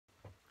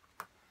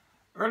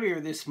Earlier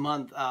this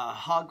month, a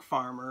hog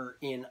farmer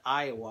in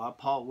Iowa,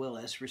 Paul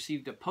Willis,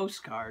 received a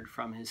postcard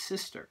from his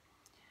sister.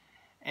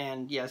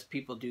 And yes,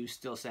 people do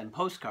still send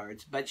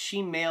postcards, but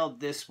she mailed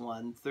this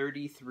one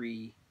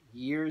 33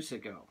 years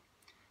ago.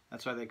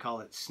 That's why they call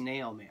it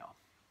snail mail.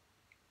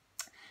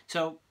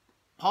 So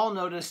Paul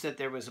noticed that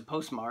there was a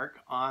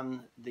postmark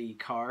on the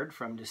card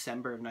from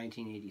December of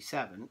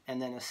 1987,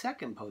 and then a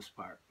second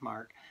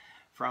postmark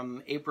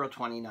from April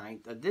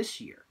 29th of this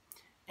year.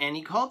 And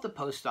he called the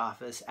post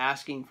office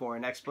asking for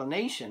an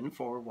explanation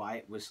for why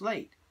it was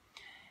late.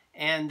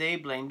 And they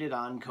blamed it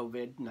on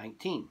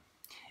COVID-19.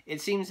 It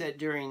seems that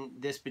during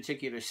this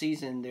particular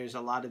season, there's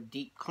a lot of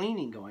deep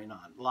cleaning going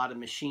on, a lot of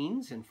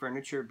machines and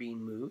furniture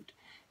being moved.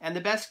 And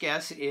the best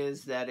guess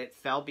is that it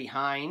fell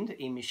behind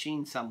a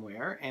machine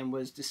somewhere and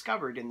was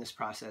discovered in this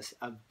process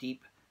of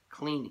deep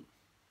cleaning.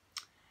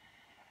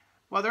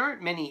 Well, there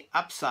aren't many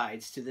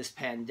upsides to this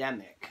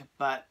pandemic,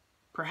 but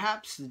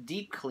perhaps the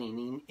deep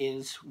cleaning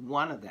is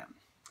one of them.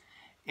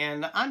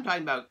 And I'm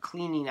talking about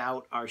cleaning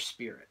out our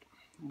spirit.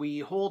 We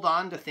hold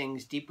on to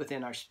things deep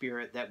within our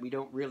spirit that we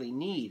don't really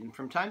need. And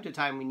from time to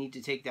time, we need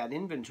to take that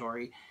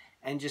inventory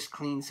and just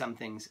clean some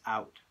things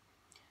out.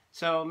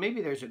 So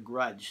maybe there's a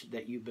grudge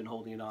that you've been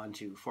holding on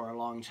to for a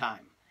long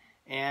time.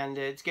 And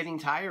it's getting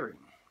tiring.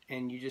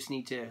 And you just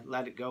need to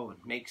let it go and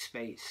make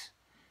space.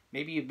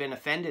 Maybe you've been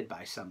offended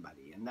by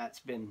somebody and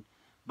that's been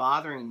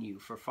bothering you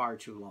for far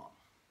too long.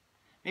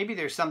 Maybe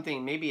there's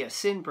something, maybe a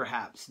sin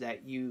perhaps,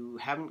 that you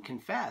haven't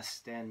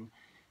confessed and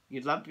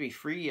you'd love to be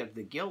free of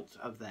the guilt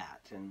of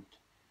that and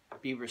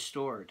be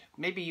restored.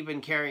 Maybe you've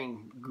been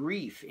carrying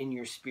grief in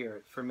your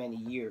spirit for many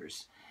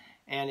years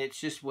and it's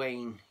just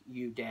weighing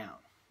you down.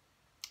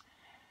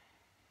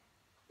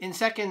 In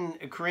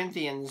 2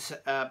 Corinthians,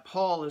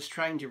 Paul is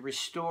trying to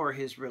restore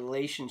his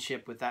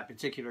relationship with that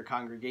particular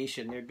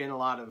congregation. There had been a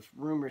lot of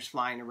rumors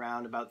flying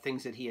around about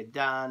things that he had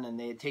done, and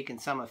they had taken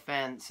some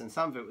offense, and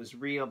some of it was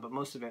real, but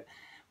most of it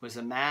was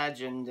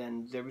imagined,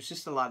 and there was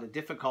just a lot of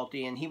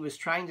difficulty, and he was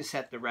trying to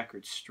set the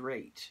record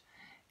straight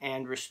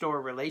and restore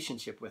a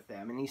relationship with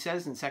them. And he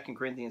says in 2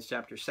 Corinthians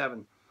chapter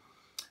 7,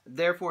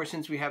 "Therefore,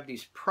 since we have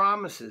these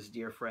promises,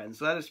 dear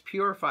friends, let us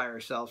purify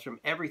ourselves from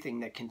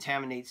everything that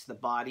contaminates the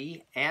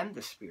body and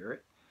the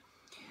spirit,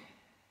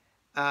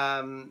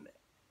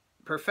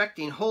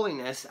 perfecting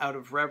holiness out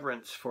of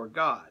reverence for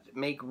God.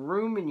 Make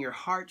room in your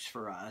hearts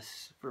for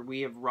us, for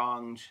we have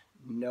wronged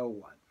no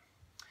one."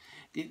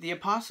 The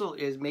apostle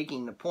is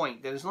making the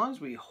point that as long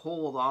as we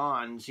hold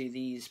on to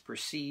these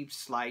perceived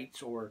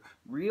slights or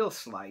real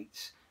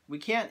slights, we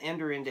can't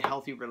enter into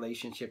healthy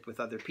relationship with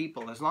other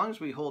people. As long as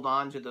we hold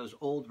on to those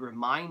old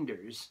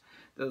reminders,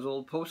 those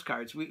old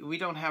postcards, we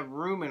don't have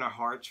room in our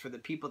hearts for the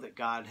people that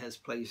God has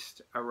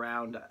placed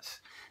around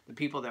us, the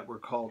people that we're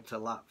called to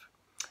love.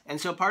 And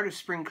so part of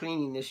spring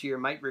cleaning this year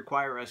might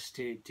require us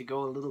to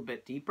go a little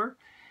bit deeper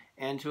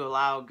and to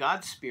allow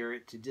God's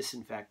Spirit to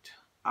disinfect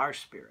our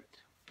spirit.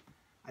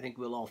 I think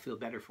we'll all feel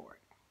better for it.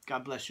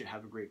 God bless you.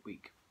 Have a great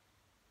week.